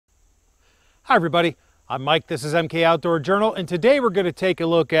Hi everybody, I'm Mike, this is MK Outdoor Journal, and today we're going to take a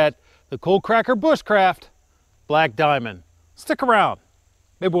look at the Coalcracker Bushcraft Black Diamond. Stick around,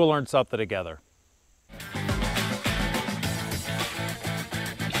 maybe we'll learn something together.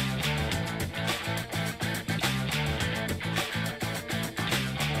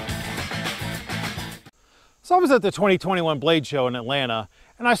 So I was at the 2021 Blade Show in Atlanta,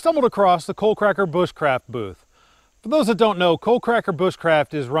 and I stumbled across the Coalcracker Bushcraft booth. For those that don't know, Coalcracker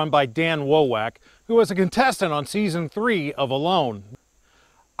Bushcraft is run by Dan Wowak, who was a contestant on season 3 of Alone.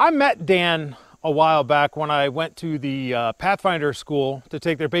 I met Dan a while back when I went to the Pathfinder school to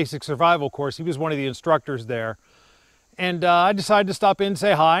take their basic survival course. He was one of the instructors there. And I decided to stop in and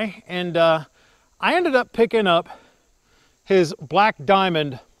say hi. And I ended up picking up his Black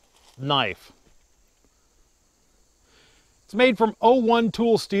Diamond knife. It's made from 01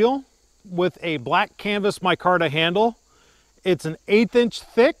 tool steel with a black canvas micarta handle. It's an 1/8 inch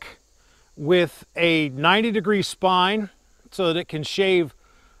thick with a 90-degree spine so that it can shave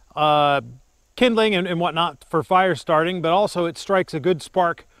kindling and whatnot for fire starting, but also it strikes a good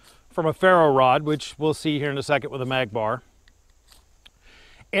spark from a ferro rod, which we'll see here in a second with a mag bar.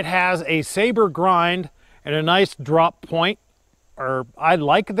 It has a saber grind and a nice drop point, or I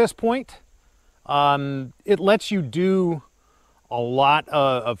like this point. It lets you do a lot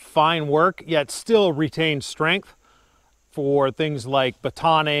of fine work, yet still retain strength for things like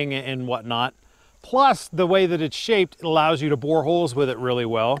batoning and whatnot. Plus, the way that it's shaped, it allows you to bore holes with it really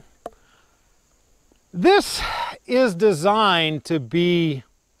well. This is designed to be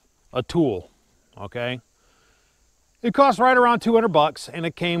a tool, okay? It costs right around 200 bucks, and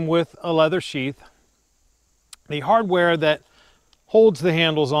it came with a leather sheath. The hardware that holds the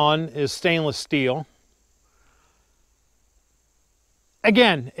handles on is stainless steel.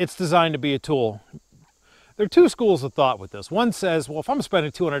 Again, it's designed to be a tool. There are two schools of thought with this. One says, well, if I'm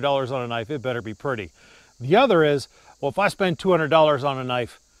spending $200 on a knife, it better be pretty. The other is, well, if I spend $200 on a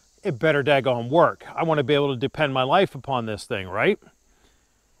knife, it better daggone work. I want to be able to depend my life upon this thing, right?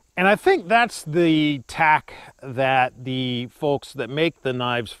 And I think that's the tack that the folks that make the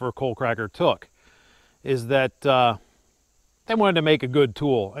knives for Coalcracker took, is that they wanted to make a good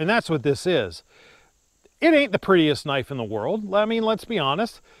tool, and that's what this is. It ain't the prettiest knife in the world. I mean, let's be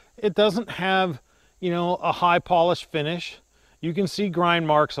honest. It doesn't have, you know, a high polish finish. You can see grind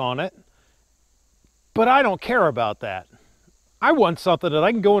marks on it. But I don't care about that. I want something that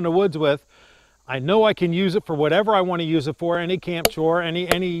I can go in the woods with. I know I can use it for whatever I want to use it for, any camp chore,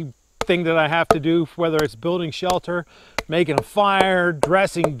 anything that I have to do, whether it's building shelter, making a fire,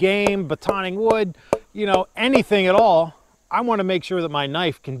 dressing game, batoning wood, you know, anything at all. I want to make sure that my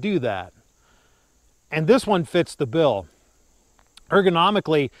knife can do that. And this one fits the bill.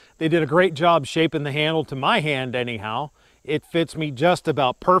 Ergonomically, they did a great job shaping the handle to my hand anyhow. It fits me just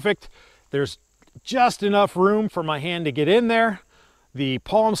about perfect. There's just enough room for my hand to get in there. The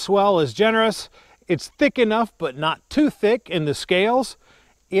palm swell is generous. It's thick enough, but not too thick in the scales.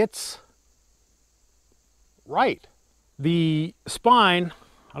 It's right. The spine,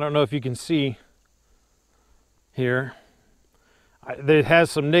 I don't know if you can see here, it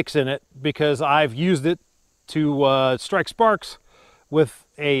has some nicks in it because I've used it to strike sparks with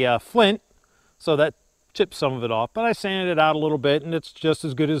a flint, so that chips some of it off, but I sanded it out a little bit and it's just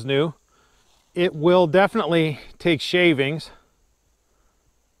as good as new. It will definitely take shavings.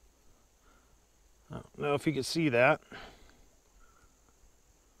 I don't know if you can see that.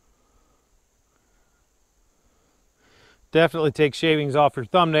 Definitely take shavings off your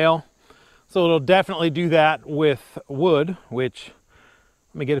thumbnail. So it'll definitely do that with wood, which,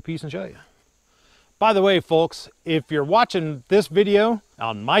 let me get a piece and show you. By the way, folks, if you're watching this video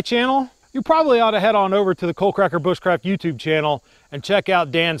on my channel, you probably ought to head on over to the Coalcracker Bushcraft YouTube channel and check out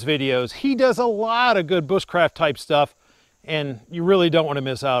Dan's videos. He does a lot of good bushcraft type stuff, and you really don't want to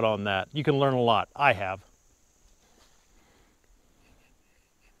miss out on that. You can learn a lot. I have.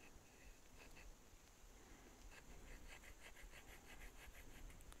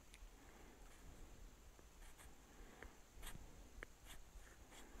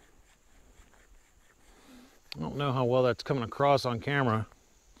 I don't know how well that's coming across on camera,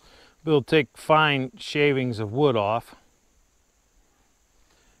 but it'll take fine shavings of wood off.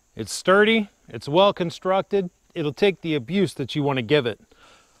 It's sturdy, it's well constructed, it'll take the abuse that you want to give it.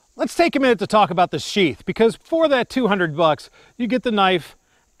 Let's take a minute to talk about the sheath, because for that 200 bucks, you get the knife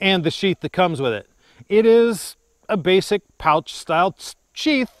and the sheath that comes with it. It is a basic pouch style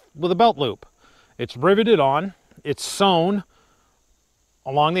sheath with a belt loop. It's riveted on, it's sewn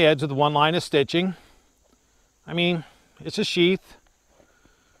along the edge with one line of stitching. I mean, it's a sheath.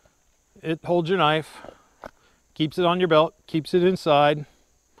 It holds your knife, keeps it on your belt, keeps it inside.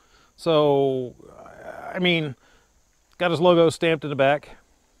 So, I mean, got his logo stamped in the back.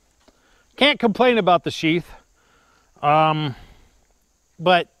 Can't complain about the sheath. But,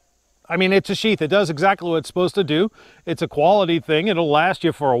 I mean, it's a sheath. It does exactly what it's supposed to do. It's a quality thing. It'll last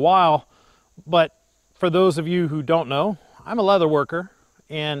you for a while. But for those of you who don't know, I'm a leather worker,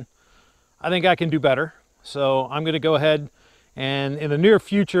 and I think I can do better. So I'm going to go ahead, and in the near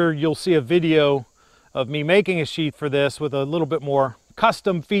future, you'll see a video of me making a sheath for this with a little bit more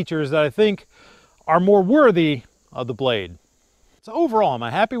custom features that I think are more worthy of the blade. So overall, am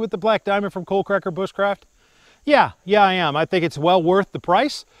I happy with the Black Diamond from Coalcracker Bushcraft? Yeah, I am. I think it's well worth the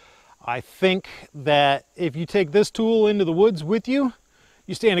price. I think that if you take this tool into the woods with you,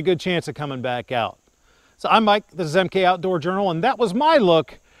 you stand a good chance of coming back out. So I'm Mike, this is MK Outdoor Journal, and that was my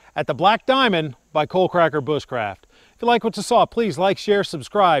look at the Black Diamond by Coalcracker Bushcraft. If you like what you saw, please like, share,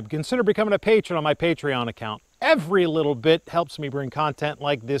 subscribe. Consider becoming a patron on my Patreon account. Every little bit helps me bring content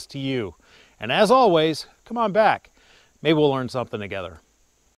like this to you. And as always, come on back. Maybe we'll learn something together.